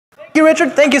Thank you,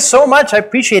 Richard. Thank you so much. I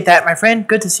appreciate that, my friend.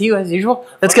 Good to see you as usual.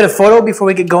 Let's get a photo before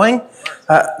we get going.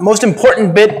 Most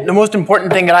important bit, the most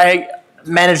important thing that I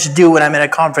manage to do when I'm at a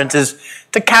conference is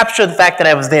to capture the fact that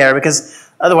I was there, because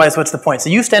otherwise, what's the point? So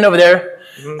you stand over there,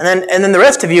 and then the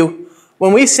rest of you,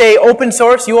 when we say open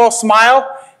source, you all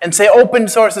smile and say open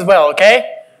source as well,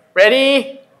 okay?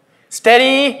 Ready,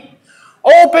 steady,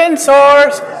 open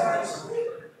source.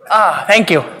 Ah, thank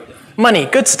you. Money,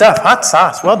 good stuff, hot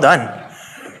sauce, well done.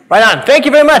 Right on, thank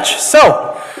you very much.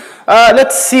 So,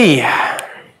 let's see.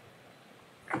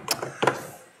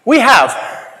 We have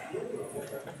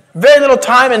very little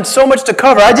time and so much to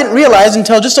cover. I didn't realize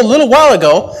until just a little while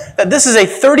ago that this is a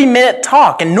 30-minute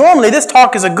talk. And normally this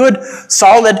talk is a good,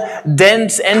 solid,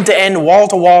 dense, end-to-end,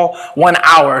 wall-to-wall 1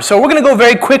 hour. So we're going to go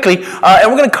very quickly, and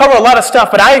we're going to cover a lot of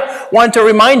stuff. But I want to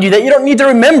remind you that you don't need to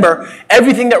remember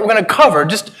everything that we're going to cover.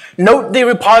 Just note the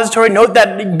repository, note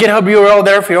that GitHub URL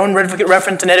there for your own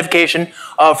reference and edification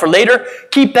for later.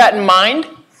 Keep that in mind.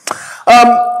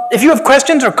 If you have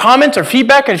questions or comments or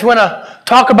feedback, and if you want to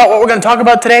talk about what we're going to talk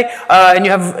about today, and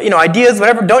you have ideas,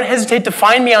 whatever, don't hesitate to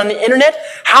find me on the internet.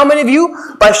 How many of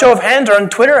you, by show of hands, are on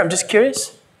Twitter? I'm just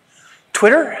curious.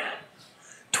 Twitter?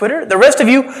 Twitter? The rest of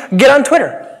you, get on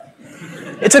Twitter.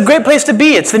 It's a great place to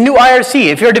be. It's the new IRC.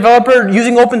 If you're a developer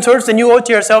using open source, then you owe it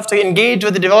to yourself to engage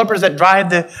with the developers that drive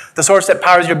the source that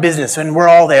powers your business. And we're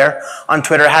all there on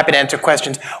Twitter, happy to answer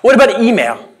questions. What about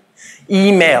email?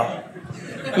 Email.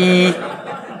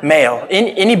 Email.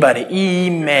 Anybody?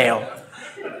 Email.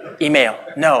 Email.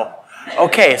 No.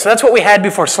 Okay, so that's what we had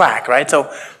before Slack, right? So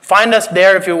find us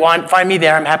there if you want. Find me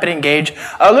there. I'm happy to engage.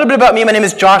 A little bit about me. My name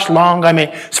is Josh Long. I'm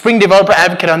a Spring developer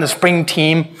advocate on the Spring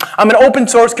team. I'm an open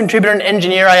source contributor and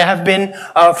engineer. I have been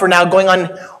for now going on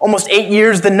almost 8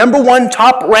 years, the #1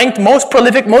 top-ranked, most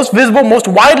prolific, most visible, most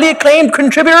widely acclaimed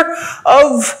contributor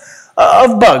of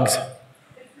bugs.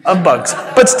 Of bugs.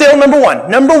 But still #1.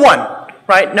 #1.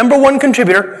 Right? #1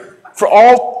 contributor for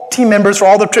all team members, for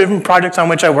all the different projects on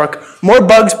which I work. More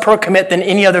bugs per commit than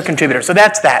any other contributor. So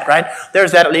that's that, right?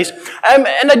 There's that at least. And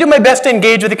I do my best to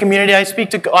engage with the community. I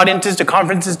speak to audiences, to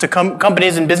conferences, to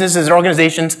companies and businesses and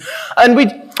organizations. And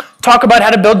we talk about how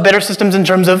to build better systems in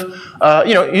terms of,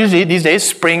 usually these days,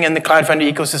 Spring and the Cloud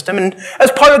Foundry ecosystem. And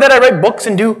as part of that, I write books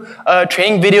and do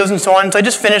training videos and so on. So I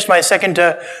just finished my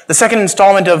the second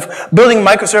installment of Building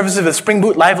Microservices with Spring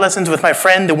Boot live lessons with my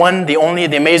friend, the one, the only,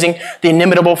 the amazing, the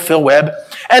inimitable Phil Webb.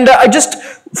 And I just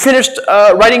finished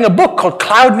writing a book called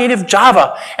Cloud Native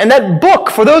Java. And that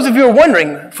book, for those of you who are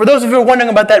wondering,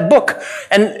 about that book,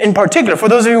 and in particular, for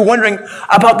those of you who are wondering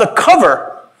about the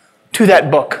cover to that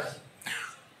book,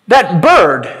 that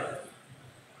bird.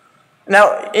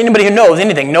 Now, anybody who knows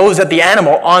anything knows that the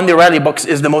animal on the O'Reilly books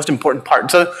is the most important part.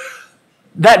 So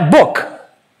that book,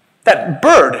 that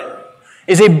bird,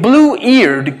 is a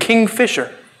blue-eared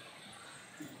kingfisher.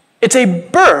 It's a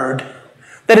bird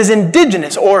that is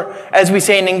indigenous, or as we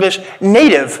say in English,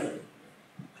 native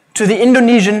to the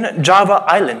Indonesian Java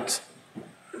Islands.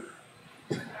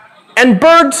 And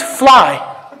birds fly,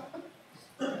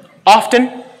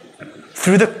 often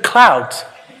through the clouds.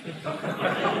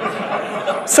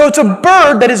 So it's a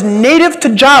bird that is native to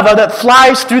Java that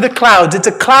flies through the clouds. It's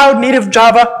a cloud native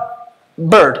Java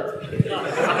bird.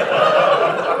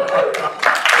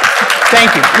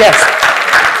 Thank you. Yes.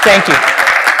 Thank you.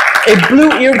 A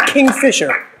blue-eared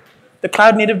kingfisher, the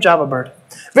cloud native Java bird.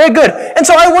 Very good. And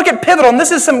so I work at Pivotal, and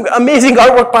this is some amazing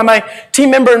artwork by my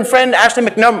team member and friend, Ashley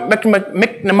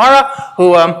McNamara,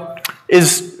 who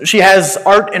she has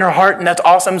art in her heart, and that's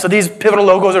awesome. So these Pivotal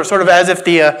logos are sort of as if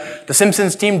the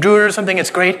Simpsons team drew it or something.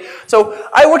 It's great. So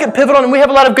I work at Pivotal, and we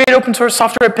have a lot of great open source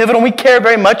software at Pivotal, and we care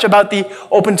very much about the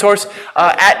open source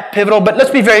at Pivotal. But let's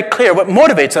be very clear. What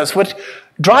motivates us, what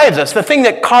drives us, the thing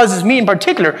that causes me in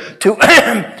particular to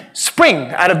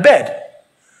spring out of bed,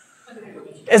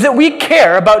 is that we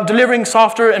care about delivering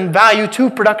software and value to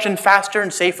production faster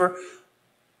and safer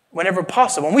whenever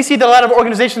possible. And we see that a lot of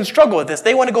organizations struggle with this.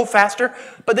 They want to go faster,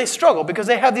 but they struggle because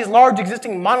they have these large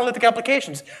existing monolithic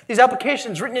applications. These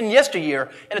applications written in yesteryear,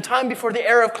 in a time before the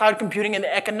era of cloud computing and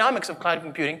the economics of cloud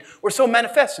computing were so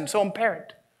manifest and so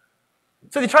apparent.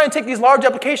 So they try and take these large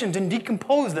applications and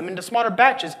decompose them into smaller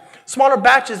batches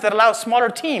that allow smaller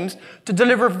teams to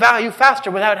deliver value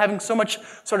faster without having so much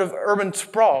sort of urban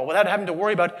sprawl, without having to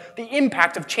worry about the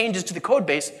impact of changes to the code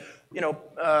base,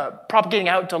 propagating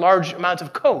out to large amounts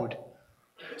of code.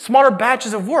 Smaller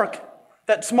batches of work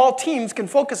that small teams can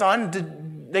focus on.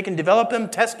 They can develop them,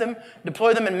 test them,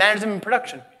 deploy them, and manage them in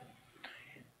production.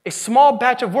 A small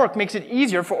batch of work makes it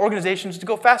easier for organizations to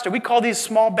go faster. We call these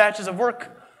small batches of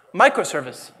work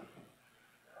microservice.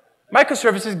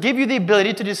 Microservices give you the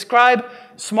ability to describe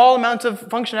small amounts of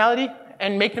functionality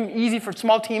and make them easy for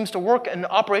small teams to work and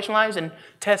operationalize and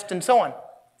test and so on.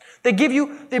 They give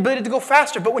you the ability to go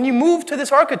faster, but when you move to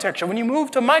this architecture, when you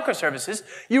move to microservices,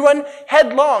 you run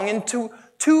headlong into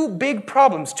two big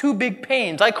problems, two big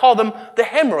pains. I call them the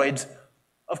hemorrhoids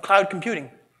of cloud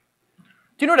computing.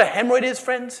 Do you know what a hemorrhoid is,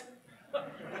 friends?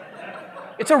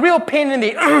 It's a real pain in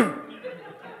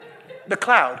the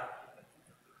cloud.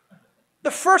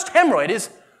 The first hemorrhoid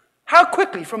is how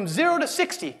quickly, from 0 to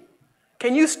 60,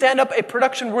 can you stand up a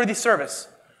production-worthy service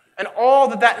and all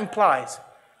that that implies?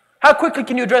 How quickly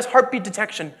can you address heartbeat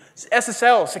detection,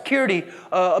 SSL, security,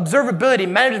 observability,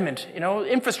 management,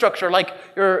 infrastructure like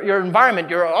your environment,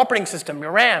 your operating system,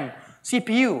 your RAM,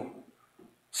 CPU,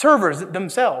 servers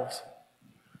themselves?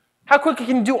 How quickly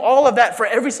can you do all of that for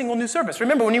every single new service?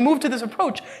 Remember, when you move to this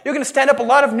approach, you're going to stand up a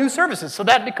lot of new services, so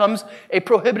that becomes a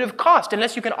prohibitive cost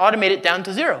unless you can automate it down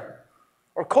to 0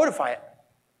 or codify it.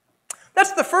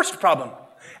 That's the first problem.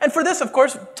 And for this, of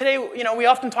course, today, we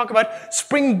often talk about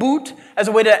Spring Boot as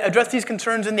a way to address these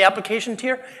concerns in the application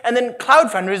tier, and then Cloud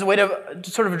Foundry is a way to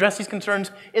sort of address these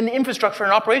concerns in the infrastructure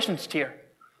and operations tier.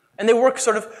 And they work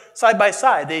sort of side by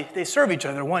side. They serve each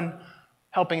other, one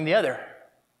helping the other.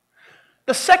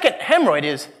 The second hemorrhoid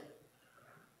is,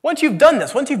 once you've done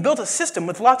this, once you've built a system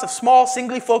with lots of small,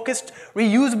 singly focused,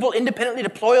 reusable, independently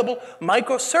deployable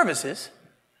microservices,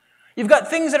 you've got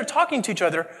things that are talking to each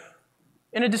other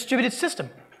in a distributed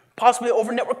system, possibly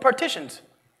over network partitions.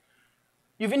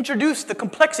 You've introduced the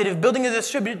complexity of building a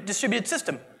distributed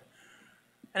system.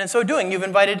 And in so doing, you've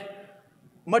invited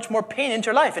much more pain into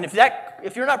your life. And if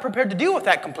you're not prepared to deal with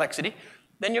that complexity,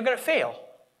 then you're going to fail.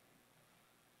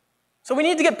 So we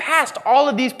need to get past all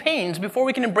of these pains before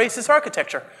we can embrace this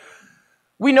architecture.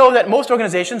 We know that most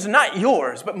organizations, not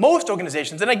yours, but most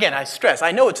organizations, and again, I stress,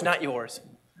 I know it's not yours.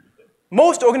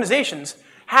 Most organizations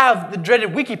have the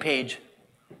dreaded wiki page,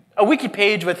 a wiki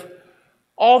page with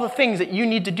all the things that you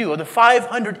need to do, or the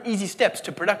 500 easy steps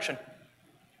to production.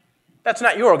 That's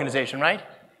not your organization, right?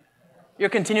 You're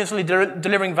continuously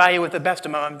delivering value with the best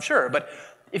of them, I'm sure. But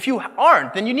if you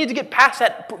aren't, then you need to get past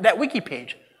that wiki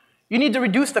page. You need to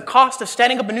reduce the cost of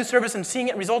standing up a new service and seeing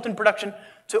it result in production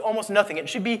to almost nothing. It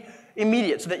should be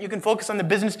immediate so that you can focus on the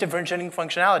business differentiating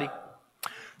functionality.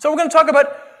 So we're going to talk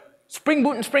about Spring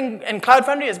Boot and Cloud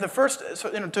Foundry as the first,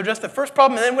 to address the first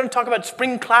problem, and then we're going to talk about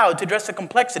Spring Cloud to address the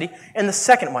complexity in the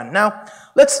second one. Now,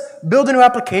 let's build a new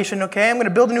application, okay? I'm going to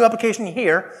build a new application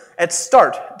here at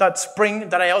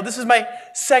start.spring.io. This is my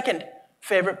second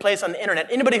favorite place on the internet.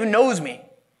 Anybody who knows me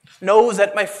knows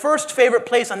that my first favorite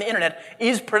place on the internet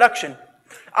is production.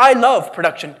 I love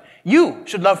production. You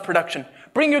should love production.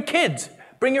 Bring your kids.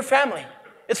 Bring your family.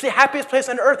 It's the happiest place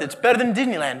on earth. It's better than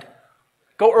Disneyland.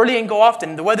 Go early and go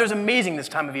often. The weather's amazing this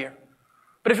time of year.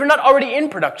 But if you're not already in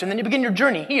production, then you begin your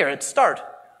journey here at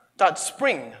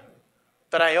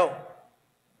start.spring.io.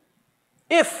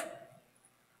 If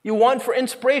you want for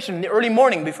inspiration in the early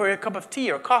morning before your cup of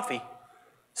tea or coffee,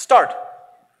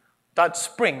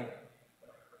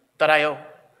 start.spring.io.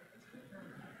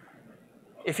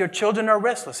 If your children are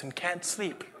restless and can't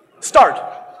sleep,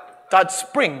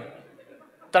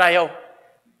 start.spring.io.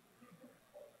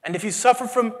 And if you suffer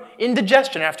from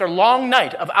indigestion after a long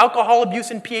night of alcohol abuse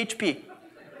in PHP,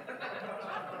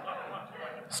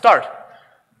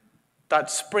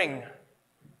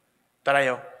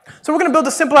 start.spring.io. So we're going to build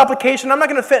a simple application. I'm not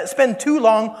going to spend too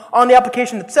long on the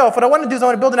application itself. What I want to do is I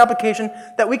want to build an application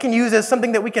that we can use as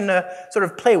something that we can sort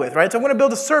of play with, right? So I'm going to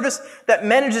build a service that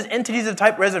manages entities of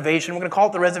type reservation. We're going to call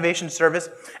it the reservation service.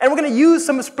 And we're going to use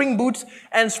some of Spring Boot's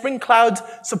and Spring Cloud's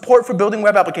support for building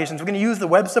web applications. We're going to use the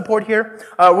web support here.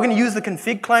 We're going to use the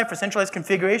config client for centralized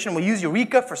configuration. We'll use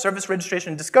Eureka for service registration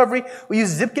and discovery. We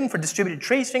use Zipkin for distributed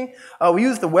tracing. We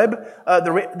use the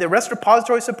the REST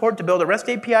repository support to build a REST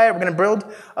API. We're going to build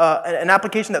an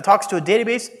application that talks to a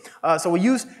database. So we'll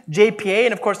use JPA,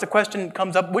 and of course the question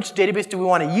comes up, which database do we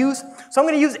want to use? So I'm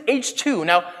going to use H2.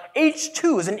 Now,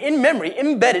 H2 is an in-memory,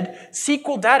 embedded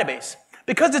SQL database.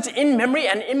 Because it's in-memory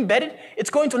and embedded, it's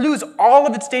going to lose all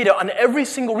of its data on every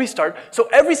single restart. So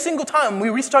every single time we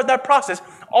restart that process,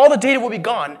 all the data will be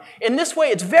gone. In this way,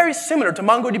 it's very similar to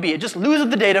MongoDB. It just loses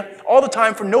the data all the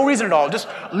time for no reason at all. It just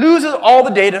loses all the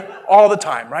data all the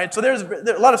time, right? So there's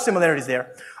a lot of similarities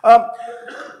there.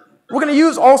 We're going to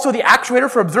use also the actuator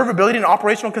for observability and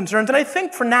operational concerns, and I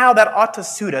think for now that ought to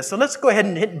suit us. So let's go ahead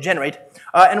and hit generate,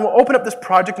 and we'll open up this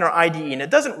project in our IDE. And it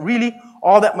doesn't really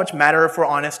all that much matter, if we're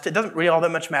honest. It doesn't really all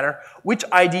that much matter which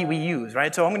IDE we use,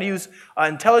 right? So I'm going to use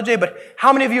IntelliJ, but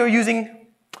how many of you are using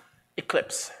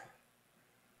Eclipse?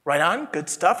 Right on, good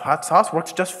stuff. Hot sauce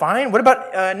works just fine. What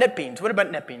about NetBeans? What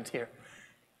about NetBeans here?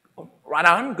 Right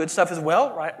on, good stuff as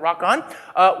well, right, rock on.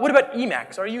 What about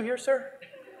Emacs? Are you here, sir?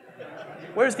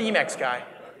 Where's the Emacs guy?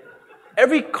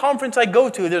 Every conference I go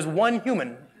to, there's one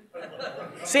human.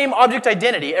 Same object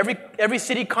identity, every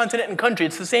city, continent, and country,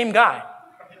 it's the same guy.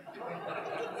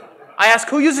 I ask,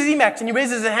 who uses Emacs? And he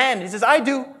raises his hand. He says, I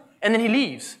do. And then he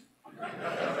leaves.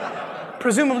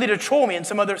 Presumably to troll me in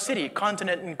some other city,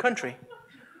 continent, and country.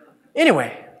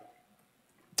 Anyway,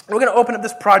 we're going to open up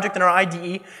this project in our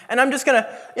IDE, and I'm just going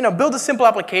to, build a simple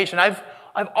application. I've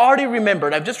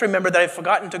just remembered that I've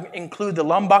forgotten to include the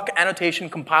Lombok annotation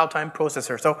compile time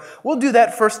processor. So we'll do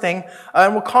that first thing,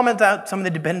 and we'll comment out some of the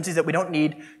dependencies that we don't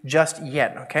need just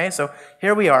yet, okay? So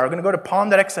here we are. We're going to go to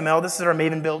pom.xml. This is our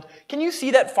Maven build. Can you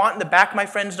see that font in the back, my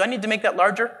friends? Do I need to make that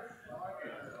larger?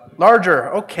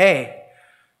 Larger, okay.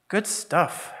 Good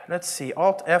stuff. Let's see,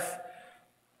 Alt-F,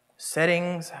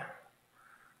 settings,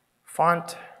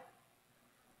 font.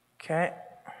 Okay,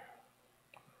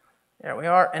 there we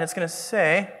are, and it's going to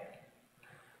say,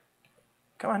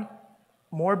 come on,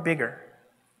 more bigger.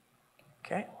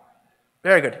 Okay,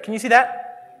 very good. Can you see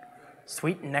that?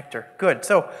 Sweet nectar. Good.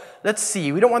 So let's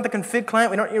see. We don't want the config client.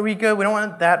 We don't Eureka. We don't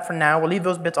want that for now. We'll leave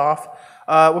those bits off.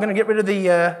 We're going to get rid of the.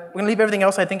 We're going to leave everything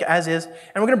else, I think, as is, and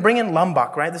we're going to bring in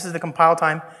Lombok. Right. This is the compile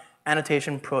time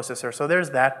annotation processor. So there's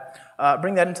that.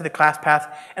 Bring that into the class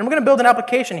path. And we're going to build an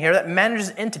application here that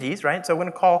manages entities, right? So we're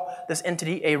going to call this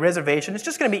entity a reservation. It's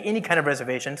just going to be any kind of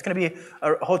reservation. It's going to be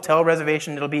a hotel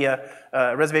reservation. It'll be a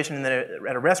reservation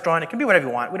at a restaurant. It can be whatever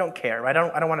you want. We don't care, right?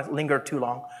 I don't want to linger too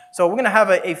long. So we're going to have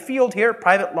a field here,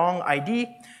 private long ID.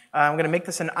 I'm going to make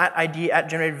this an @ID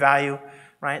 @generated value,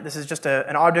 right? This is just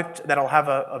an object that'll have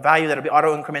a value that'll be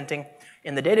auto-incrementing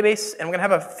in the database. And we're going to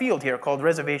have a field here called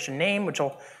reservation name, which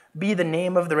will be the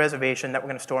name of the reservation that we're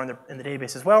going to store in the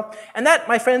database as well. And that,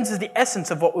 my friends, is the essence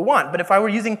of what we want. But if I were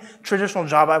using traditional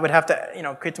Java, I would have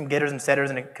to create some getters and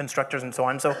setters and constructors and so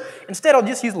on. So instead, I'll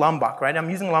just use Lombok, right? I'm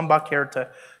using Lombok here to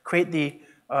create the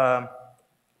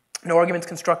no arguments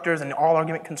constructors and all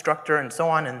argument constructor and so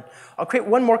on. And I'll create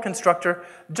one more constructor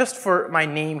just for my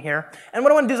name here. And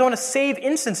what I want to do is I want to save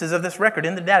instances of this record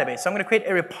in the database. So I'm going to create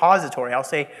a repository. I'll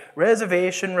say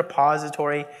reservation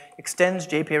repository extends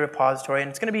JPA repository. And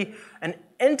it's going to be an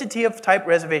entity of type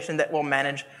reservation that will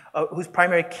manage whose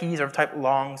primary keys are of type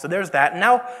long. So there's that. And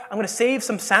now I'm going to save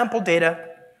some sample data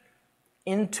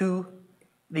into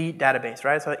the database,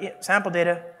 right? So sample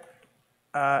data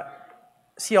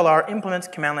CLR implements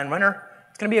command line runner.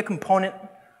 It's going to be a component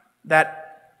that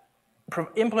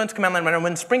implements command line runner.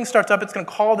 When Spring starts up, it's going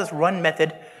to call this run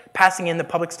method, passing in the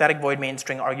public static void main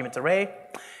string arguments array.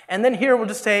 And then here we'll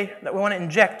just say that we want to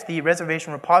inject the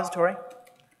reservation repository,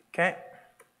 okay,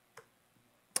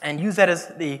 and use that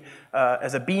as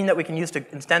a bean that we can use to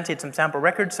instantiate some sample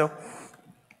records. So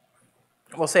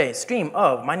we'll say stream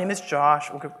of my name is Josh,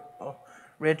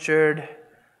 Richard,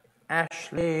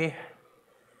 Ashley.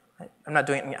 I'm not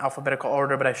doing it in alphabetical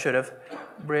order, but I should have.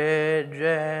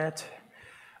 Bridget.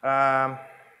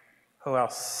 Who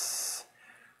else?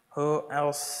 Who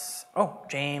else? Oh,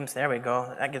 James. There we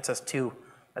go. That gets us 2.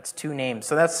 That's 2 names.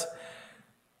 So that's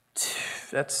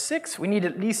 6. We need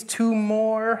at least 2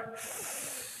 more.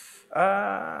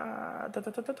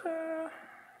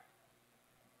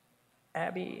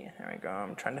 Abby. There we go.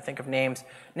 I'm trying to think of names.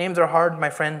 Names are hard,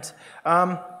 my friends.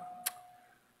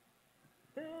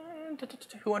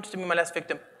 Who wants to be my last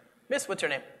victim? Miss, what's your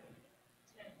name?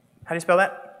 How do you spell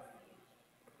that?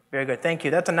 Very good, thank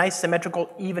you. That's a nice symmetrical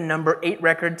even number, 8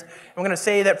 records. And we're going to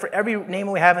say that for every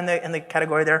name we have in the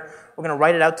category there, we're going to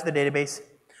write it out to the database.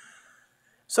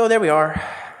 So there we are.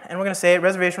 And we're going to say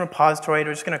reservation repository.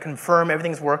 We're just going to confirm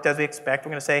everything's worked as we expect.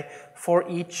 We're going to say for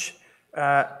each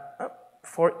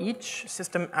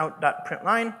system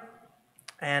out.println.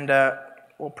 And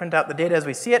we'll print out the data as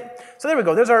we see it. So there we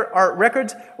go. There's our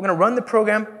records. We're going to run the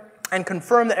program and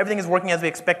confirm that everything is working as we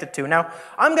expect it to. Now,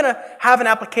 I'm going to have an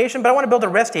application, but I want to build a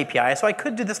REST API. So I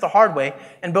could do this the hard way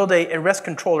and build a REST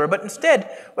controller. But instead,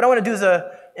 what I want to do is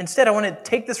I want to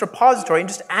take this repository and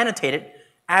just annotate it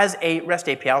as a REST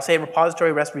API. I'll say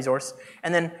repository REST resource,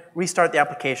 and then restart the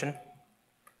application.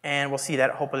 And we'll see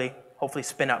that hopefully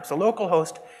spin up. So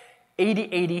localhost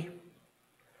 8080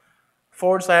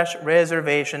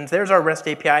 /reservations. There's our REST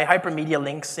API, hypermedia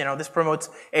links. This promotes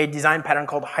a design pattern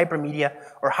called hypermedia,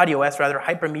 or HDOS rather,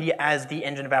 hypermedia as the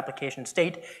engine of application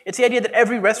state. It's the idea that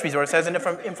every REST resource has enough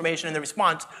information in the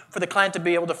response for the client to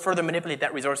be able to further manipulate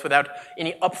that resource without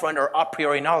any upfront or a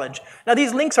priori knowledge. Now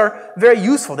these links are very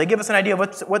useful. They give us an idea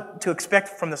of what to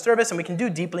expect from the service, and we can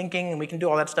do deep linking, and we can do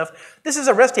all that stuff. This is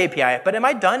a REST API, but am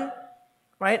I done?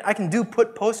 right? I can do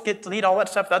put, post, get, delete, all that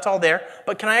stuff, that's all there.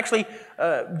 But can I actually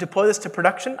deploy this to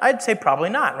production? I'd say probably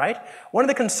not, right? One of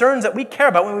the concerns that we care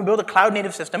about when we build a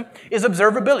cloud-native system is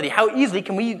observability. How easily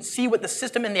can we see what the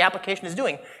system and the application is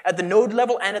doing at the node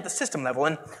level and at the system level?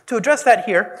 And to address that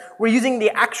here, we're using the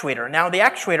actuator. Now, the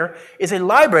actuator is a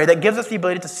library that gives us the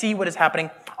ability to see what is happening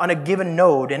on a given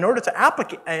node. In order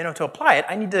to apply it,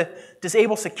 I need to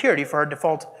disable security for our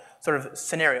default sort of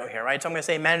scenario here, right? So I'm going to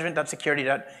say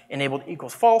management.security.enabled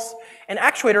equals false. And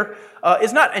actuator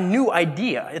is not a new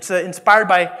idea. It's inspired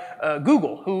by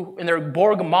Google, who in their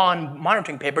Borg-Mon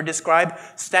monitoring paper describe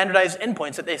standardized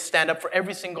endpoints that they stand up for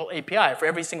every single API, for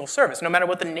every single service, no matter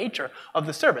what the nature of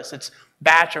the service. It's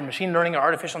batch or machine learning or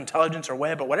artificial intelligence or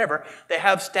web or whatever. They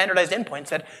have standardized endpoints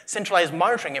that centralized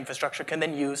monitoring infrastructure can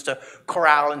then use to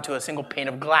corral into a single pane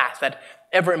of glass, that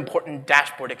ever important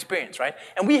dashboard experience, right?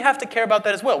 And we have to care about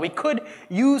that as well. We could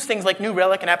use things like New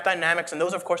Relic and AppDynamics, and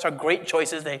those of course are great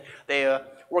choices. They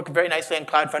work very nicely on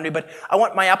Cloud Foundry, but I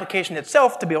want my application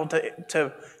itself to be able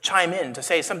to chime in, to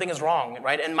say something is wrong,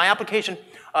 right? And my application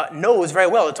knows very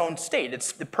well its own state.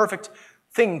 It's the perfect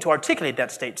thing to articulate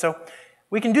that state. So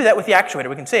we can do that with the actuator.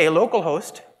 We can say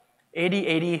localhost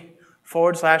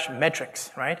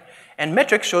 8080/metrics, right? And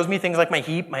metrics shows me things like my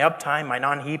heap, my uptime, my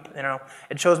non-heap,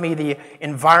 It shows me the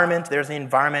environment, there's the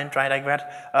environment, right? I've got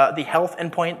the health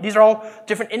endpoint. These are all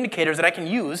different indicators that I can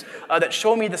use that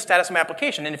show me the status of my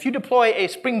application. And if you deploy a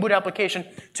Spring Boot application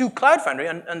to Cloud Foundry,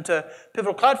 and to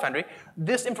Pivotal Cloud Foundry,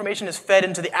 this information is fed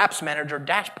into the Apps Manager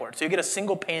dashboard. So you get a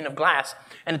single pane of glass,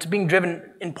 and it's being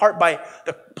driven in part by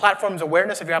the platform's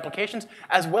awareness of your applications,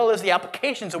 as well as the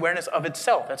application's awareness of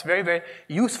itself. That's very, very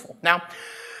useful. Now,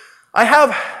 I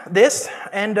have this,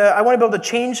 and I want to be able to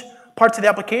change parts of the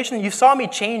application. You saw me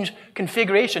change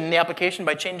configuration in the application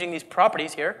by changing these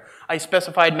properties here. I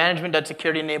specified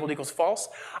management.security.enabled equals false.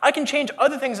 I can change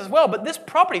other things as well, but this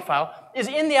property file is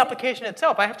in the application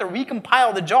itself. I have to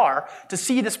recompile the jar to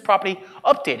see this property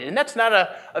updated, and that's not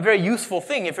a very useful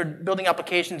thing if you're building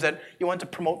applications that you want to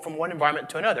promote from one environment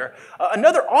to another.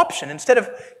 Another option, instead of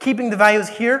keeping the values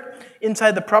here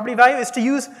inside the property value, is to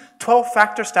use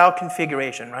 12-factor style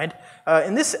configuration, right?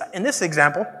 In this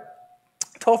example,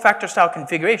 12-factor style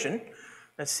configuration,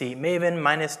 let's see, maven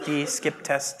 -d skip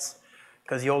tests,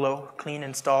 because YOLO, clean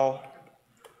install,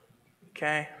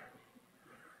 okay.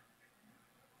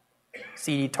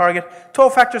 CD target.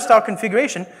 12-factor style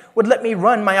configuration would let me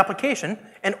run my application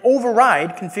and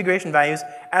override configuration values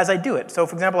as I do it. So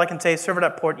for example, I can say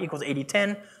server.port equals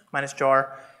 8010 minus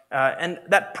jar, and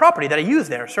that property that I use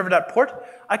there, server.port,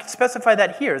 I can specify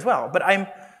that here as well. But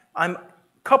I'm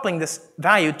coupling this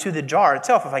value to the jar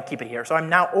itself if I keep it here. So I'm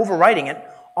now overriding it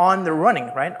on the running,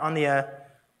 right? On the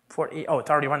port, oh, it's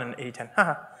already running 8010.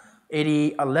 Haha,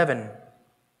 8011.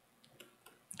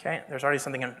 Okay, there's already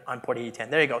something on port 8010.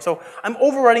 There you go. So I'm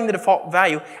overriding the default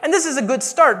value, and this is a good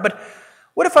start, but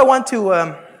what if I want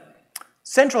to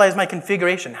centralize my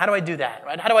configuration? How do I do that,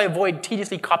 right? How do I avoid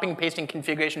tediously copying and pasting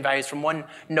configuration values from one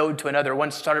node to another, one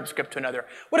startup script to another?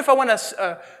 What if I want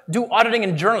to do auditing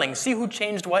and journaling, see who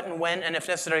changed what and when, and if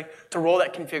necessary, to roll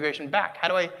that configuration back? How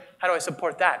do I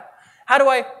support that? How do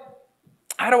I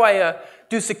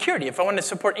do security if I want to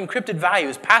support encrypted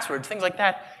values, passwords, things like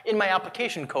that in my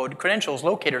application code, credentials,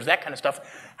 locators, that kind of stuff?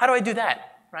 How do I do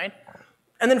that, right?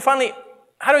 And then finally,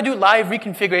 how do I do live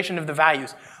reconfiguration of the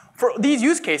values? For these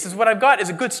use cases, what I've got is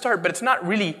a good start, but it's not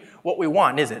really what we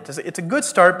want, is it? It's a good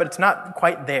start, but it's not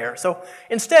quite there. So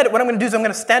instead, what I'm going to do is I'm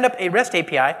going to stand up a REST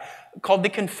API called the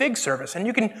config service. And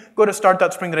you can go to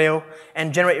start.spring.io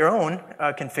and generate your own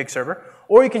config server,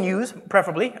 or you can use,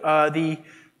 preferably, the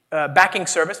backing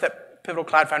service that Pivotal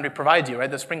Cloud Foundry provides you, right?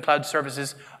 The Spring Cloud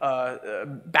Services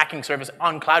backing service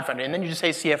on Cloud Foundry. And then you just say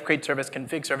CF create service,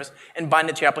 config service, and bind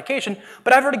it to your application.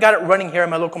 But I've already got it running here on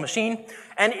my local machine.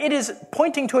 And it is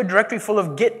pointing to a directory full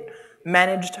of Git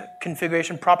managed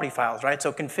configuration property files, right?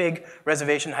 So config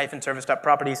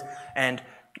reservation-service.properties and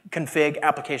config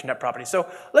application.properties. So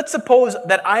let's suppose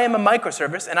that I am a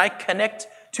microservice and I connect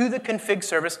to the config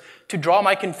service to draw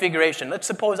my configuration. Let's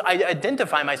suppose I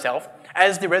identify myself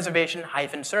as the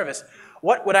reservation-service.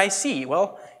 What would I see?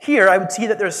 Well, here I would see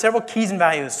that there's several keys and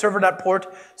values: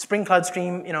 server.port, Spring Cloud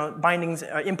Stream, bindings,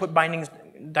 input bindings,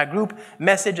 .group,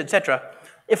 message, etc.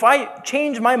 If I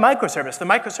change my microservice, the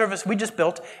microservice we just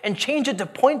built, and change it to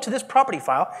point to this property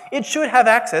file, it should have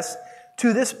access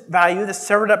to this value, this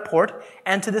server.port,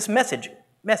 and to this message,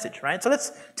 right? So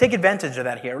let's take advantage of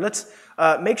that here. Let's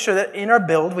make sure that in our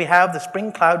build we have the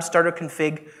Spring Cloud Starter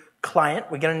Config client.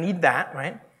 We're going to need that,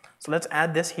 right? So let's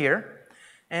add this here.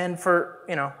 And for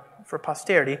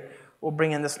posterity, we'll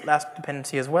bring in this last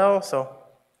dependency as well. So,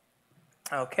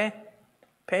 okay,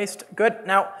 Paste, good.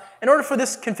 Now, in order for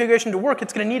this configuration to work,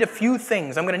 it's going to need a few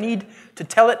things. I'm going to need to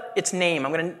tell it its name.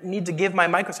 I'm going to need to give my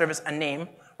microservice a name,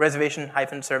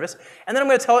 reservation-service, and then I'm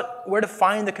going to tell it where to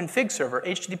find the config server,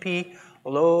 HTTP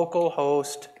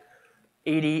localhost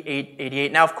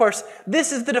 8888. Now, of course,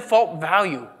 this is the default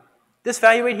value. This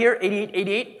value right here,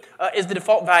 8888, is the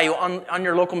default value on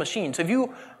your local machine. So if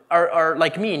you are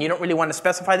like me and you don't really want to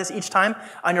specify this each time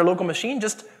on your local machine,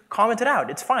 just comment it out.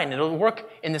 It's fine. It'll work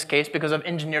in this case because of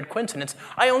engineered coincidence.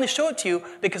 I only show it to you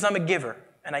because I'm a giver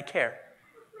and I care.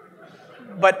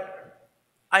 But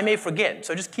I may forget,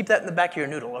 so just keep that in the back of your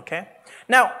noodle, okay?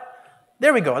 Now,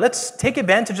 there we go. Let's take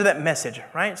advantage of that message,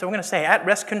 right? So we're going to say at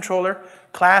REST controller,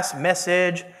 class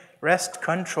message, REST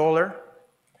controller.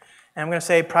 And I'm going to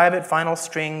say private final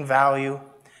string value,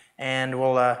 and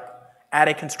we'll add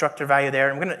a constructor value there.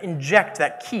 And we're going to inject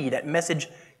that key, that message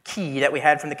key that we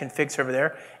had from the config server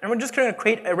there. And we're just going to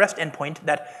create a REST endpoint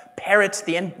that parrots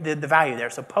the value there.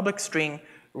 So public string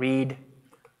read,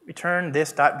 return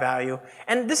this dot value.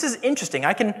 And this is interesting.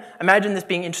 I can imagine this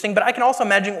being interesting, but I can also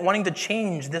imagine wanting to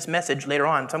change this message later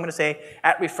on. So I'm going to say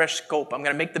at refresh scope. I'm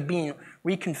going to make the bean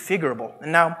reconfigurable.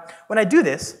 And now, when I do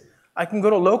this, I can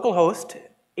go to localhost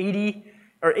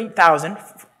 8000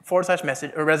 /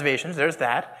 message or reservations. There's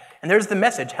that. And there's the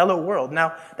message, hello world.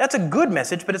 Now, that's a good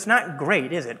message, but it's not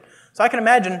great, is it? So I can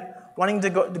imagine wanting to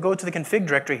go to the config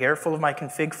directory here, full of my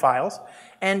config files,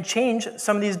 and change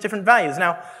some of these different values.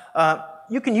 Now,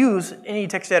 you can use any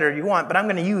text editor you want, but I'm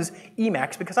going to use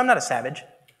Emacs because I'm not a savage.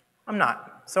 I'm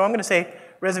not. So I'm going to say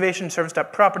reservation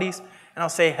service.properties, and I'll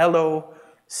say hello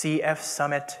CF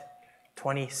Summit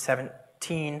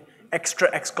 2017, extra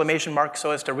exclamation mark,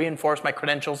 so as to reinforce my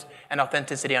credentials and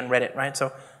authenticity on Reddit, right?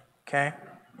 So, okay.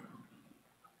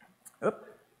 Oop.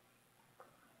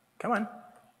 Come on.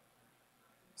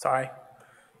 Sorry.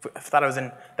 I thought I was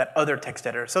in that other text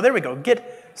editor. So there we go. Git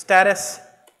status,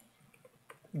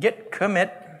 git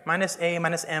commit,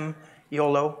 -a, -m,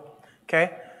 YOLO.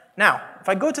 Okay? Now, if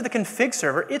I go to the config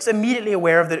server, it's immediately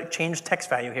aware of the changed text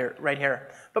value here, right here.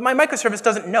 But my microservice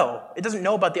doesn't know. It doesn't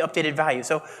know about the updated value.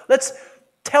 So let's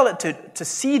tell it to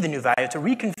see the new value, to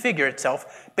reconfigure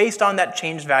itself based on that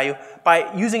changed value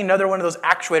by using another one of those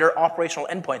actuator operational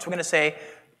endpoints. We're going to say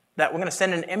that we're going to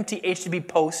send an empty HTTP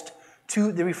post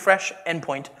to the refresh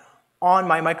endpoint on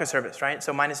my microservice, right?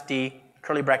 So -d,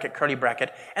 curly bracket, curly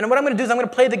bracket. And what I'm going to do is I'm going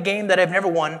to play the game that I've never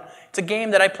won. It's a game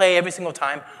that I play every single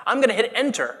time. I'm going to hit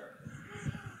enter.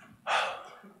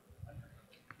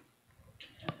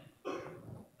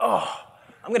 Oh,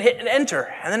 I'm going to hit enter.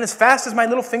 And then as fast as my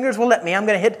little fingers will let me, I'm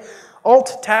going to hit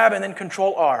Alt-Tab and then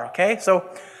Control-R, okay? So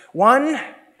 1,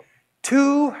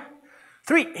 2,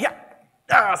 3, yeah.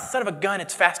 Ah, son of a gun,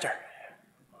 it's faster.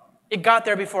 It got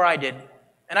there before I did.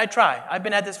 And I try. I've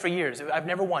been at this for years. I've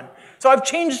never won. So I've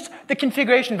changed the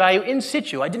configuration value in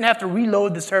situ. I didn't have to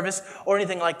reload the service or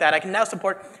anything like that. I can now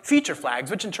support feature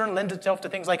flags, which in turn lends itself to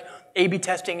things like A/B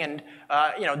testing and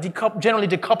generally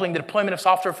decoupling the deployment of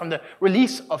software from the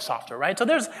release of software, right? So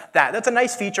there's that. That's a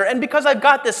nice feature. And because I've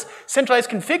got this centralized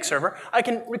config server, I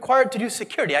can require it to do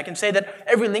security. I can say that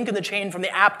every link in the chain from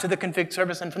the app to the config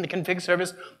service and from the config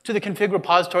service to the config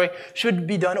repository should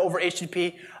be done over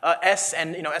HTTP S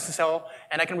and SSL,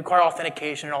 and I can require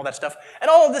authentication and all that stuff. And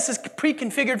all of this is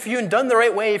pre-configured for you and done the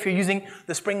right way if you're using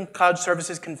the Spring Cloud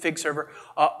Services config server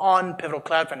on Pivotal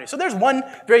Cloud Foundry. So there's one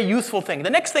very useful thing.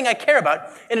 The next thing I care about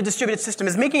in a distributed system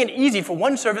is making it easy for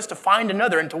one service to find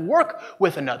another and to work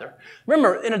with another.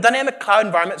 Remember, in a dynamic cloud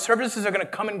environment, services are going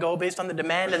to come and go based on the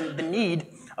demand and the need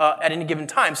at any given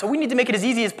time. So we need to make it as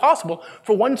easy as possible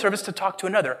for one service to talk to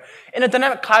another. In a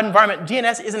dynamic cloud environment,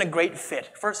 DNS isn't a great fit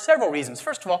for several reasons.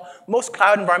 First of all, most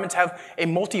cloud environments have a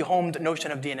multi-homed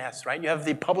notion of DNS, right? You have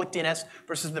the public DNS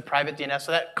versus the private DNS,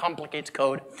 so that complicates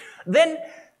code. Then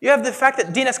you have the fact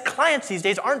that DNS clients these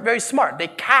days aren't very smart. They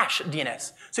cache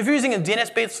DNS. So if you're using a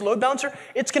DNS-based load balancer,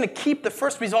 it's going to keep the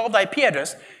first resolved IP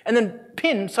address and then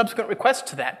pin subsequent requests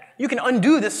to that. You can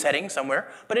undo this setting somewhere,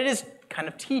 but it is kind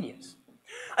of tedious.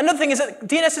 Another thing is that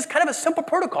DNS is kind of a simple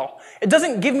protocol. It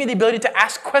doesn't give me the ability to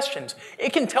ask questions.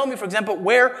 It can tell me, for example,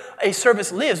 where a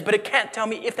service lives, but it can't tell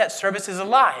me if that service is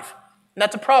alive. And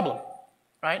that's a problem,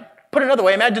 right? Put another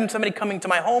way, imagine somebody coming to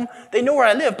my home. They know where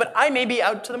I live, but I may be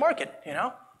out to the market,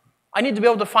 I need to be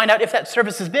able to find out if that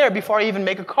service is there before I even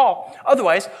make a call.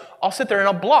 Otherwise, I'll sit there in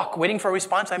a block waiting for a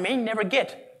response I may never get.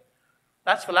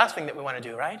 That's the last thing that we want to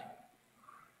do, right?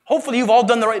 Hopefully you've all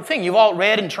done the right thing. You've all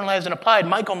read, internalized, and applied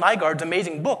Michael Nygaard's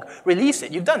amazing book. Release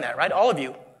it. You've done that, right? All of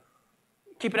you.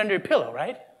 Keep it under your pillow,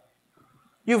 right?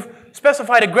 You've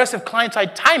specified aggressive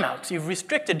client-side timeouts. You've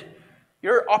restricted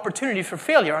your opportunity for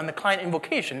failure on the client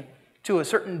invocation to a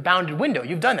certain bounded window.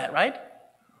 You've done that, right?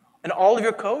 And all of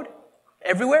your code,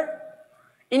 everywhere,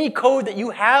 any code that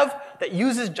you have that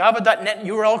uses java.net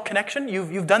URL connection,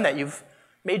 you've done that. You've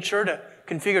made sure to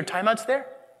configure timeouts there.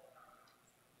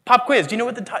 Pop quiz, do you know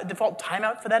what the default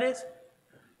timeout for that is?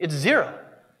 It's 0.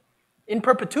 In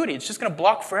perpetuity, it's just going to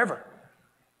block forever,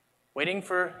 waiting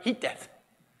for heat death.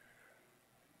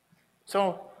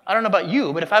 So I don't know about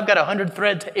you, but if I've got 100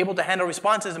 threads able to handle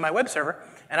responses in my web server,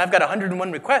 and I've got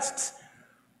 101 requests,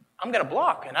 I'm going to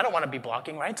block, and I don't want to be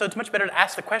blocking, right? So it's much better to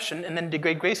ask the question and then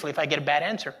degrade gracefully if I get a bad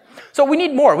answer. So we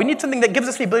need more. We need something that gives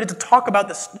us the ability to talk about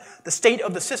the state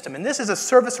of the system, and this is a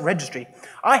service registry.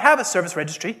 I have a service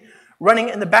registry running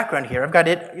in the background here. I've got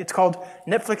it. It's called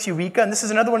Netflix Eureka, and this is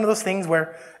another one of those things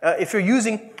where if you're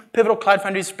using Pivotal Cloud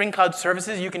Foundry Spring Cloud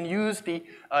services, you can use the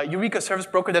Eureka service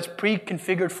broker that's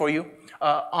pre-configured for you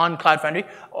on Cloud Foundry,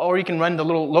 or you can run the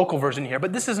little local version here.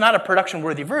 But this is not a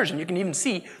production-worthy version. You can even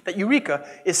see that Eureka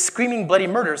is screaming bloody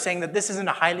murder, saying that this isn't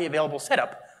a highly available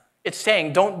setup. It's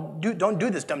saying, don't do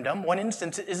this, dum-dum. One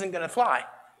instance isn't going to fly.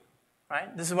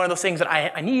 Right? This is one of those things that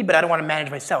I need, but I don't want to manage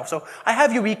myself. So I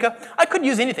have Eureka. I could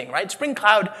use anything, right? Spring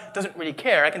Cloud doesn't really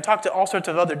care. I can talk to all sorts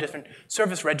of other different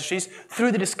service registries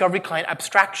through the Discovery Client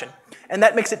abstraction. And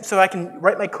that makes it so I can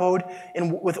write my code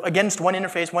against one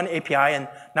interface, one API, and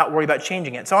not worry about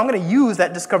changing it. So I'm going to use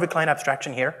that Discovery Client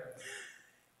abstraction here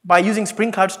by using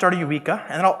Spring Cloud Starter Eureka,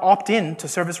 and then I'll opt in to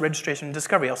service registration and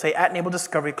discovery. I'll say @enable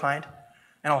discovery client,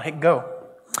 and I'll hit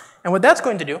go. And what that's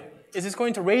going to do is it's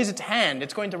going to raise its hand.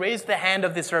 It's going to raise the hand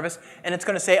of the service, and it's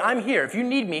going to say, I'm here. If you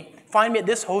need me, find me at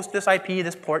this host, this IP,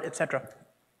 this port, etc.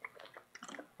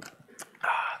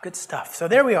 Good stuff. So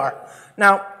there we are.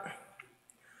 Now,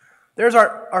 there's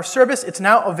our service. It's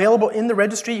now available in the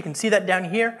registry. You can see that down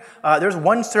here. There's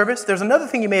one service. There's another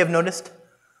thing you may have noticed.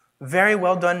 Very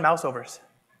well done mouse overs.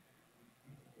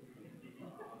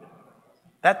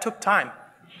 That took time.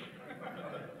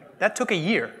 That took a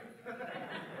year.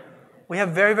 We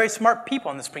have very, very smart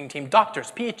people on the Spring team,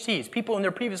 doctors, PhDs, people in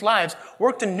their previous lives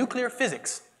worked in nuclear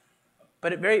physics.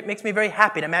 But it makes me very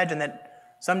happy to imagine that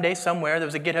someday, somewhere, there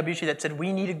was a GitHub issue that said,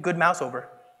 we need a good mouse over.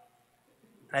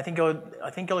 And I think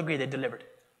you'll agree they delivered.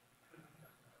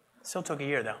 It still took a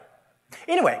year, though.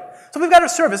 Anyway, so we've got our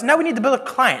service. Now we need to build a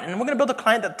client, and we're going to build a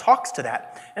client that talks to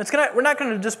that. And we're not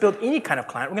going to just build any kind of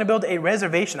client. We're going to build a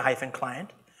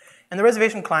reservation-client. And the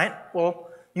reservation client will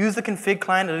use the config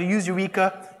client, it'll use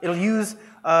Eureka, it'll use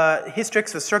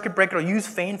Hystrix, the circuit breaker, it'll use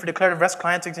Feign for declarative REST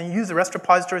clients, it's going to use the REST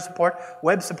repository support,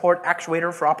 web support,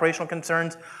 actuator for operational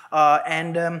concerns,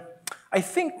 and I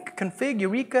think config,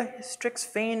 Eureka, Hystrix,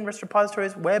 Feign, REST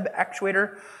repositories, web,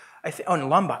 actuator, and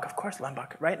Lombok, of course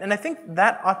Lombok, right? And I think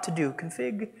that ought to do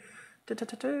config,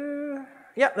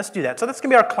 yeah, let's do that. So that's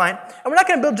going to be our client, and we're not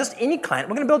going to build just any client,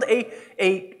 we're going to build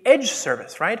a edge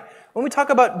service, right? When we talk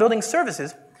about building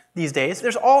services, these days,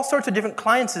 there's all sorts of different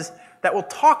clients that will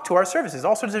talk to our services,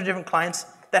 all sorts of different clients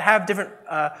that have different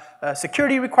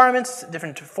security requirements,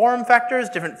 different form factors,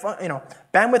 different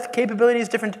bandwidth capabilities,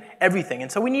 different everything.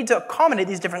 And so we need to accommodate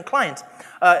these different clients.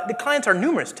 The clients are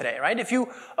numerous today, right? If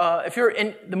you're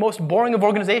in the most boring of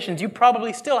organizations, you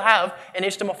probably still have an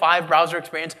HTML5 browser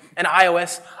experience, an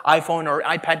iOS, iPhone, or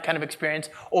iPad kind of experience,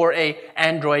 or a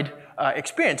Android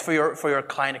experience for your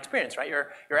client experience, right? Your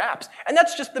apps. And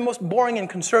that's just the most boring and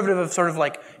conservative of sort of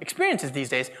like experiences these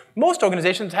days. Most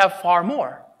organizations have far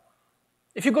more.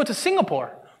 If you go to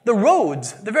Singapore, the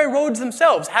roads, the very roads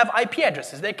themselves have IP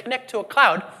addresses. They connect to a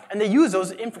cloud, and they use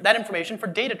that information for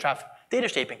data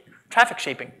shaping, traffic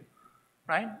shaping,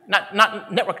 right?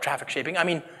 Not network traffic shaping, I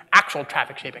mean actual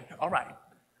traffic shaping. All right.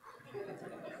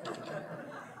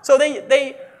 So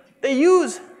they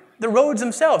use the roads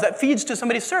themselves. That feeds to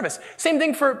somebody's service. Same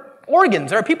thing for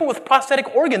organs. There are people with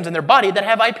prosthetic organs in their body that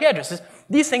have IP addresses.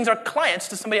 These things are clients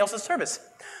to somebody else's service.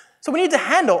 So we need to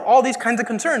handle all these kinds of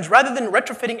concerns. Rather than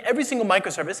retrofitting every single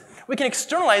microservice, we can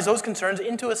externalize those concerns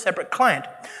into a separate client.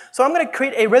 So I'm going to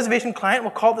create a reservation client. We'll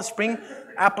call it the Spring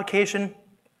application.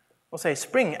 We'll say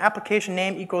Spring application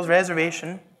name equals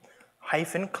reservation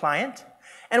hyphen client.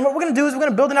 And what we're going to do is we're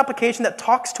going to build an application that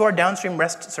talks to our downstream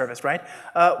REST service, right?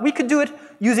 We could do it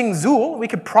using Zool. We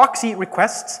could proxy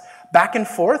requests back and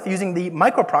forth using the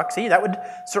microproxy. That would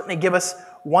certainly give us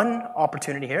one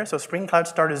opportunity here. So Spring Cloud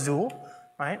Starter Zool,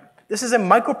 right? This is a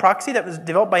microproxy that was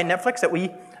developed by Netflix that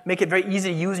we make it very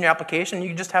easy to use in your application.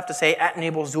 You just have to say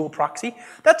 @enable Zool proxy.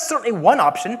 That's certainly one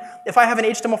option. If I have an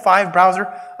HTML5 browser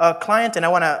client and I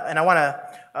want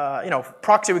to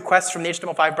proxy requests from the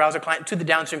HTML5 browser client to the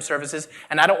downstream services,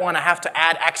 and I don't want to have to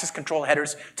add access control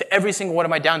headers to every single one of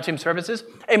my downstream services,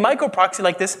 a microproxy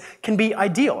like this can be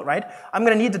ideal, right? I'm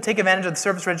going to need to take advantage of the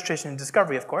service registration and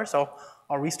discovery, of course, so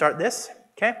I'll restart this.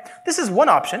 Okay? This is one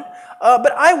option,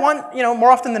 but I want,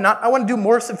 more often than not, I want to do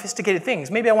more sophisticated things.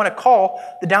 Maybe I want to call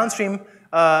the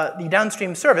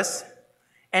downstream service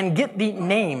and get the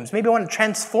names. Maybe I want to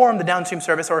transform the downstream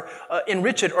service or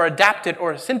enrich it or adapt it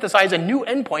or synthesize a new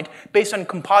endpoint based on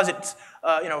composites,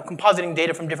 compositing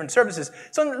data from different services.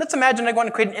 So let's imagine I want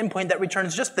to create an endpoint that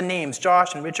returns just the names,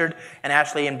 Josh and Richard and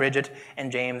Ashley and Bridget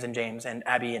and James and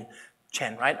Abby and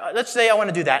Chen, right? Let's say I want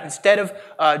to do that instead of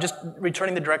just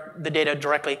returning the data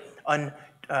directly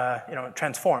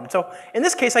transformed. So in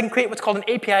this case, I can create what's called an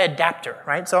API adapter,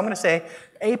 right? So I'm going to say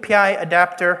API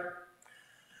adapter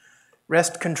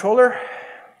REST controller,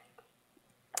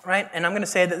 right? And I'm going to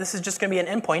say that this is just going to be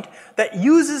an endpoint that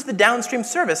uses the downstream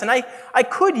service. And I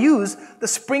could use the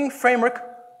Spring Framework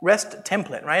REST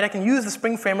template, right? I can use the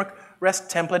Spring Framework REST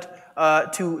template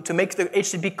to make the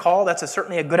HTTP call. That's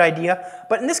certainly a good idea.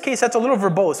 But in this case, that's a little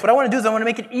verbose. What I want to do is I want to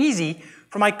make it easy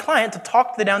for my client to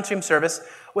talk to the downstream service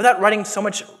without writing so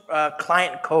much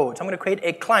client code. So I'm going to create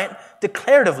a client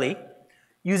declaratively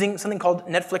using something called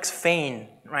Netflix Feign,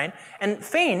 right? And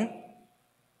Feign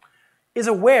is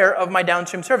aware of my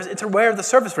downstream service. It's aware of the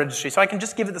service registry. So I can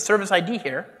just give it the service ID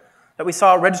here that we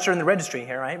saw registered in the registry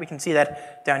here, right? We can see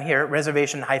that down here,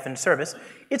 reservation-service.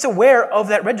 It's aware of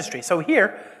that registry. So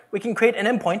here, we can create an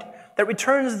endpoint that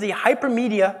returns the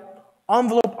hypermedia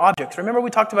envelope objects. Remember we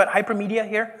talked about hypermedia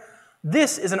here?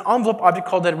 This is an envelope object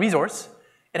called a resource.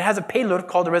 It has a payload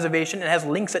called a reservation, and it has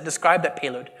links that describe that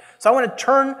payload. So I want to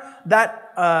turn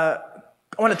that, I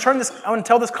want to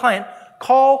tell this client,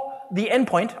 call the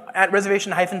endpoint at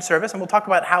reservation-service, and we'll talk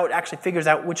about how it actually figures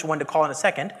out which one to call in a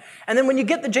second. And then when you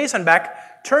get the JSON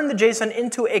back, turn the JSON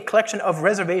into a collection of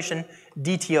reservation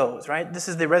DTOs, right? This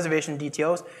is the reservation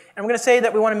DTOs. And we're going to say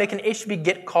that we want to make an HTTP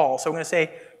GET call. So we're going to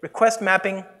say request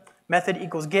mapping method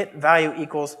equals GET value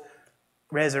equals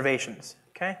reservations,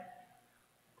 okay?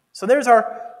 So there's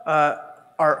our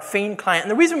Feign client.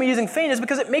 And the reason we're using Feign is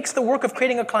because it makes the work of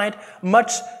creating a client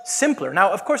much simpler. Now,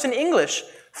 of course, in English,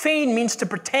 Feign means to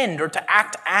pretend or to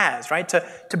act as, right? To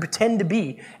pretend to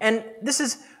be. And this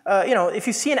is, if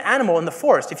you see an animal in the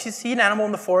forest,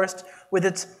 with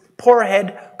its poor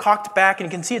head cocked back, and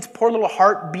you can see its poor little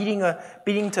heart beating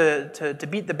to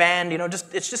beat the band,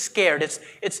 it's just scared.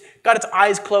 It's got its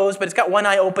eyes closed, but it's got one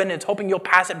eye open. It's hoping you'll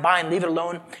pass it by and leave it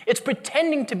alone. It's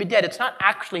pretending to be dead. It's not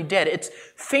actually dead. It's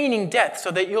feigning death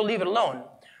so that you'll leave it alone.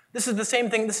 This is the same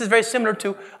thing. This is very similar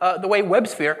to the way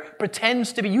WebSphere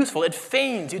pretends to be useful. It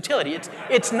feigns utility.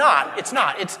 It's not.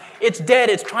 It's dead.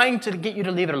 It's trying to get you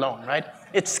to leave it alone, right?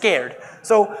 It's scared.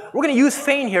 So we're going to use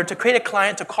Feign here to create a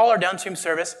client to call our downstream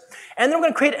service. And then we're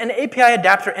going to create an API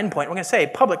adapter endpoint. We're going to say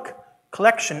public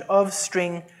collection of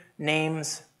string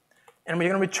names. And we're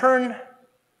going to return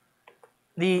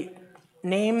the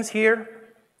names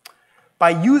here by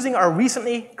using our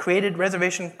recently created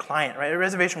reservation client, right? A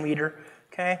reservation reader.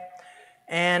 Okay,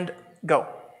 and go.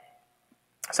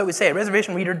 So we say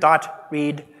reservation reader dot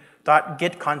read dot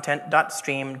get content dot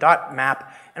stream dot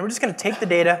map, and we're just going to take the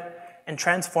data and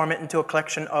transform it into a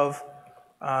collection of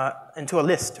into a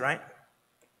list, right?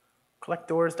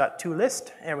 Collectors dot to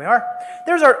list. There we are.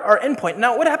 There's our endpoint.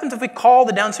 Now, what happens if we call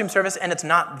the downstream service and it's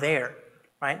not there?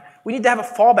 Right? We need to have a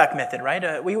fallback method,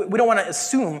 right? We don't want to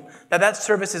assume that that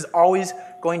service is always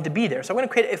going to be there. So we're going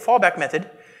to create a fallback method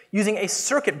using a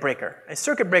circuit breaker. A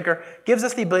circuit breaker gives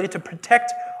us the ability to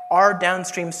protect our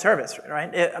downstream service,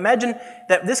 right? Imagine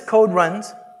that this code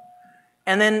runs,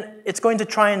 and then it's going to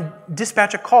try and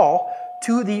dispatch a call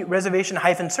to the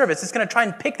reservation-service. It's going to try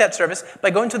and pick that service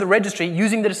by going to the registry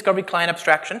using the discovery client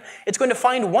abstraction. It's going to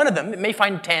find one of them. It may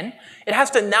find 10. It has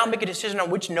to now make a decision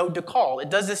on which node to call. It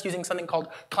does this using something called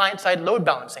client-side load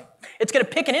balancing. It's going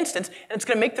to pick an instance, and it's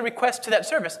going to make the request to that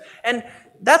service. And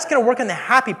that's going to work in the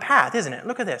happy path, isn't it?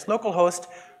 Look at this. Localhost,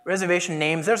 reservation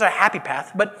names. There's our happy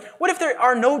path. But what if there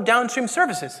are no downstream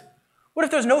services? What if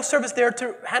there's no service there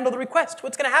to handle the request?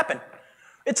 What's going to happen?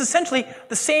 It's essentially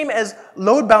the same as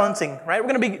load balancing, right?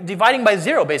 We're going to be dividing by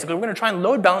 0, basically. We're going to try and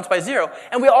load balance by 0.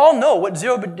 And we all know what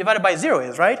 0 divided by 0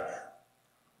 is, right?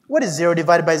 What is 0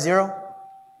 divided by 0?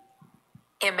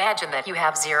 Imagine that you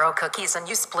have 0 cookies and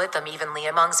you split them evenly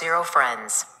among 0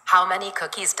 friends. How many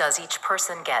cookies does each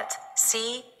person get?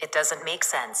 See, it doesn't make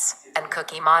sense. And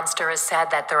Cookie Monster is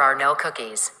sad that there are no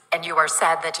cookies. And you are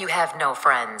sad that you have no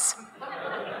friends.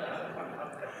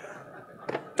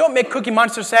 Don't make Cookie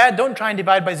Monster sad. Don't try and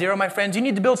divide by 0, my friends. You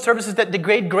need to build services that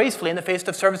degrade gracefully in the face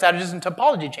of service outages and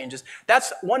topology changes.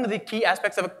 That's one of the key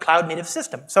aspects of a cloud-native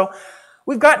system. So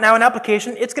we've got now an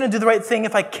application. It's going to do the right thing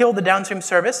if I kill the downstream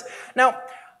service. Now,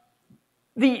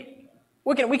 we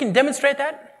can demonstrate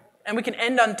that, and we can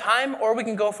end on time, or we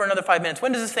can go for another 5 minutes.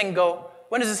 When does this thing go?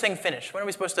 When does this thing finish? When are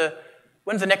we supposed to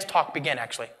When does the next talk begin,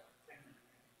 actually?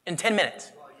 In 10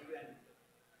 minutes.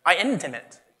 I end in 10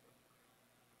 minutes.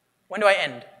 When do I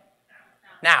end?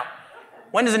 Now.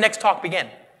 When does the next talk begin?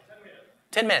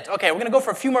 10 minutes. Okay, we're going to go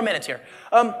for a few more minutes here.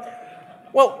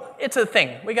 Well, it's a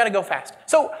thing. We got to go fast.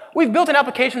 So we've built an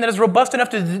application that is robust enough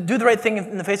to do the right thing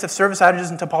in the face of service outages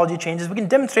and topology changes. We can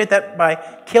demonstrate that by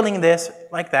killing this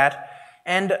like that.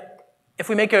 And if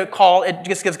we make a call, it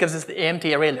just gives us the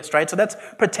empty array list, right? So that's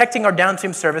protecting our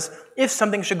downstream service if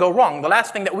something should go wrong. The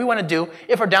last thing that we want to do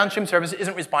if our downstream service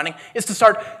isn't responding is to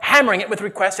start hammering it with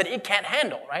requests that it can't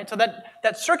handle, right? So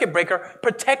that circuit breaker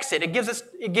protects it. It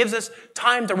gives us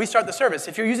time to restart the service.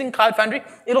 If you're using Cloud Foundry,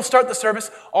 it'll start the service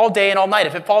all day and all night.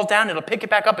 If it falls down, it'll pick it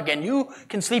back up again. You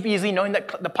can sleep easily knowing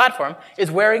that the platform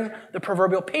is wearing the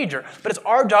proverbial pager. But it's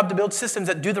our job to build systems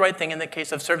that do the right thing in the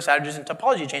case of service outages and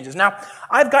topology changes. Now,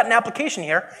 I've got an application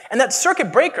here, and that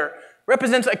circuit breaker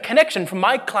represents a connection from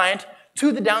my client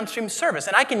to the downstream service.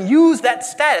 And I can use that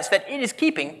status that it is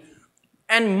keeping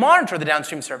and monitor the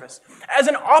downstream service. As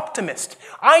an optimist,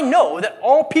 I know that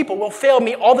all people will fail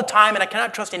me all the time and I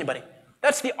cannot trust anybody.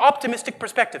 That's the optimistic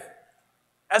perspective.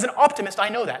 As an optimist, I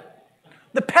know that.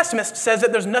 The pessimist says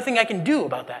that there's nothing I can do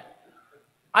about that.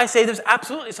 I say there's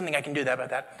absolutely something I can do about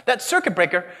that. That circuit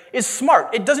breaker is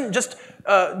smart. It doesn't just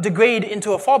degrade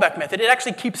into a fallback method. It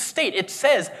actually keeps state. It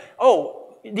says,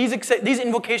 oh, these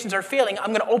invocations are failing. I'm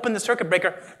going to open the circuit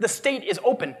breaker. The state is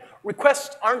open.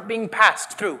 Requests aren't being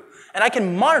passed through. And I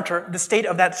can monitor the state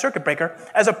of that circuit breaker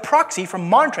as a proxy for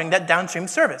monitoring that downstream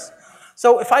service.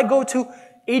 So if I go to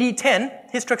 8010,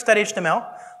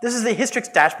 Hystrix.html, this is the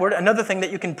Hystrix dashboard, another thing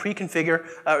that you can pre-configure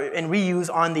and reuse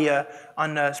on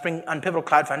Pivotal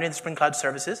Cloud Foundry, the Spring Cloud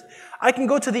services. I can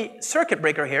go to the circuit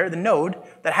breaker here, the node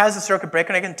that has the circuit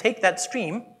breaker, and I can take that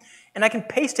stream and I can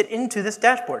paste it into this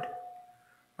dashboard,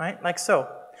 right, like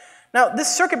so. Now,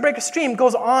 this circuit breaker stream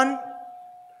goes on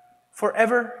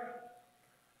forever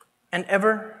and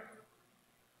ever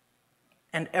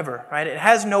and ever, right? It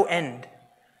has no end.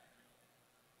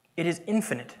 It is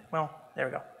infinite. Well, there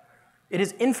we go. It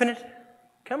is infinite.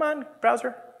 Come on,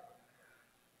 browser.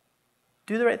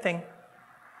 Do the right thing.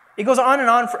 It goes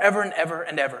on forever and ever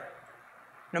and ever.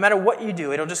 No matter what you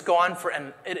do, it'll just go on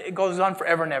it goes on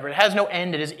forever and ever. It has no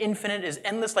end. It is infinite. It is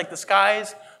endless, like the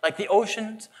skies, like the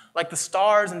oceans, like the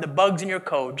stars and the bugs in your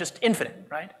code. Just infinite,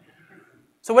 right?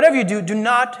 So whatever you do, do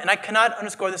not, and I cannot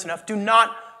underscore this enough, do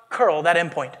not curl that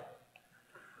endpoint.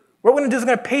 What we're going to do is we're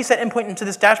going to paste that endpoint into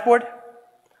this dashboard.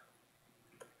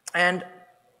 And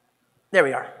there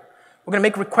we are. We're going to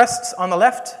make requests on the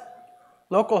left,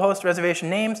 localhost reservation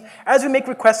names. As we make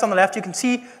requests on the left, you can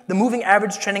see the moving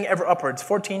average trending ever upwards,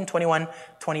 14, 21,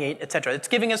 28, etc. It's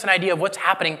giving us an idea of what's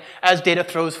happening as data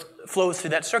flows through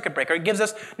that circuit breaker. It gives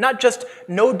us not just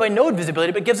node-by-node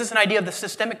visibility, but gives us an idea of the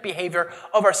systemic behavior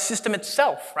of our system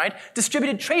itself, right?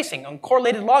 Distributed tracing and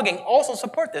correlated logging also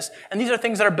support this, and these are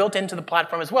things that are built into the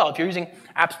platform as well. If you're using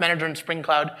Apps Manager and Spring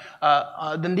Cloud,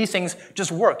 then these things just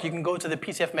work. You can go to the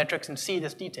PCF metrics and see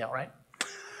this detail, right?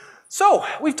 So,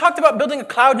 we've talked about building a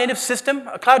cloud-native system.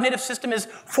 A cloud-native system is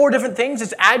 4 different things.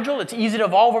 It's agile, it's easy to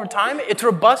evolve over time, it's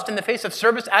robust in the face of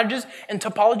service outages and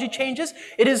topology changes.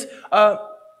 It is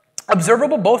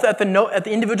observable both at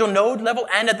the individual node level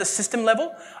and at the system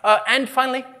level. And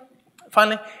finally,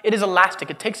 it is elastic.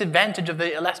 It takes advantage of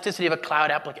the elasticity of a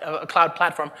cloud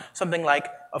platform, something like,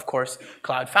 of course,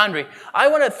 Cloud Foundry. I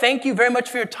want to thank you very much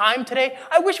for your time today.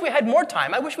 I wish we had more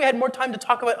time. I wish we had more time to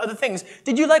talk about other things.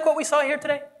 Did you like what we saw here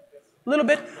today? A little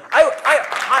bit? I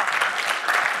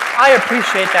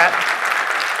appreciate that.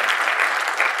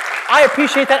 I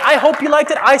appreciate that. I hope you liked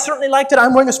it. I certainly liked it.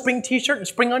 I'm wearing a Spring t-shirt and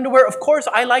Spring underwear. Of course,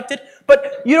 I liked it.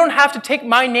 But you don't have to take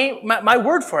my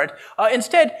word for it.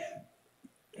 Instead,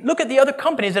 look at the other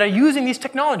companies that are using these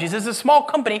technologies. There's a small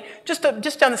company just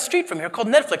down the street from here called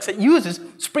Netflix that uses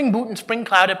Spring Boot and Spring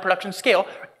Cloud at production scale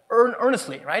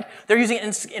earnestly, right? They're using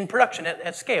it in production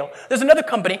at scale. There's another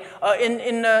company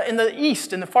in the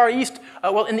east, in the far east,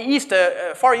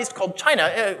 far east called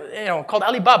China, called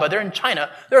Alibaba. They're in China.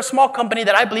 They're a small company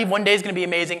that I believe one day is going to be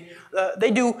amazing.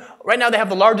 Right now they have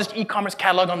the largest e-commerce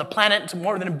catalog on the planet. It's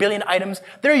more than 1 billion items.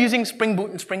 They're using Spring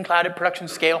Boot and Spring Cloud at production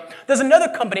scale. There's another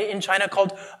company in China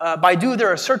called Baidu.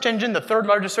 They're a search engine, the 3rd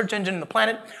largest search engine on the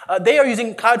planet. They are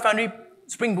using Cloud Foundry,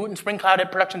 Spring Boot and Spring Cloud at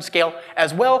production scale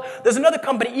as well. There's another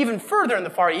company even further in the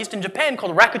Far East in Japan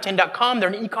called Rakuten.com. They're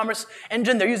an e-commerce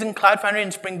engine. They're using Cloud Foundry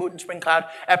and Spring Boot and Spring Cloud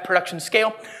at production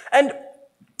scale. And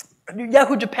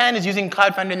Yahoo Japan is using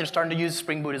Cloud Foundry and they're starting to use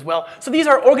Spring Boot as well. So these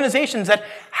are organizations that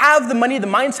have the money, the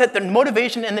mindset, the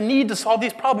motivation, and the need to solve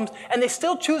these problems, and they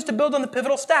still choose to build on the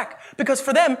Pivotal stack. Because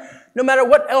for them, no matter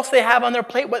what else they have on their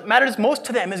plate, what matters most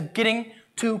to them is getting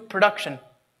to production.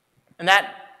 And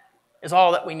that is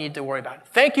all that we need to worry about.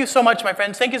 Thank you so much, my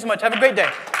friends. Thank you so much. Have a great day.